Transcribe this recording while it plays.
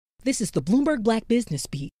This is the Bloomberg Black Business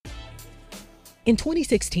Beat. In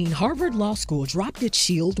 2016, Harvard Law School dropped its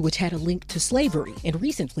shield, which had a link to slavery, and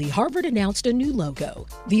recently, Harvard announced a new logo.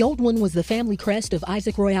 The old one was the family crest of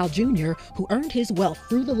Isaac Royale Jr., who earned his wealth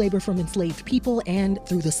through the labor from enslaved people and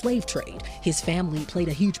through the slave trade. His family played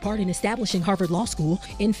a huge part in establishing Harvard Law School.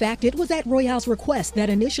 In fact, it was at Royale's request that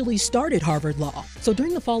initially started Harvard Law. So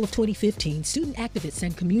during the fall of 2015, student activists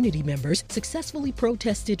and community members successfully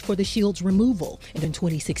protested for the shield's removal. And in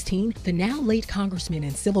 2016, the now late Congressman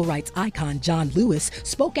and civil rights icon John Lewis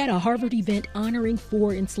spoke at a Harvard event honoring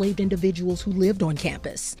 4 enslaved individuals who lived on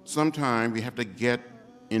campus. Sometimes we have to get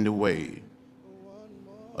in the way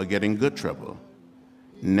of getting good trouble,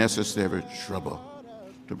 necessary trouble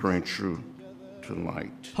to bring truth to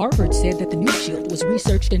light. Harvard said that the new shield was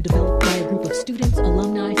researched and developed by a group of students,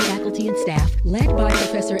 alumni, faculty, and staff led by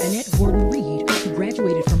Professor Annette Gordon-Reed, who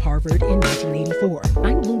graduated from Harvard in 1984.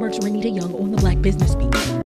 I'm Bloomberg's Renita Young on the Black Business Beat.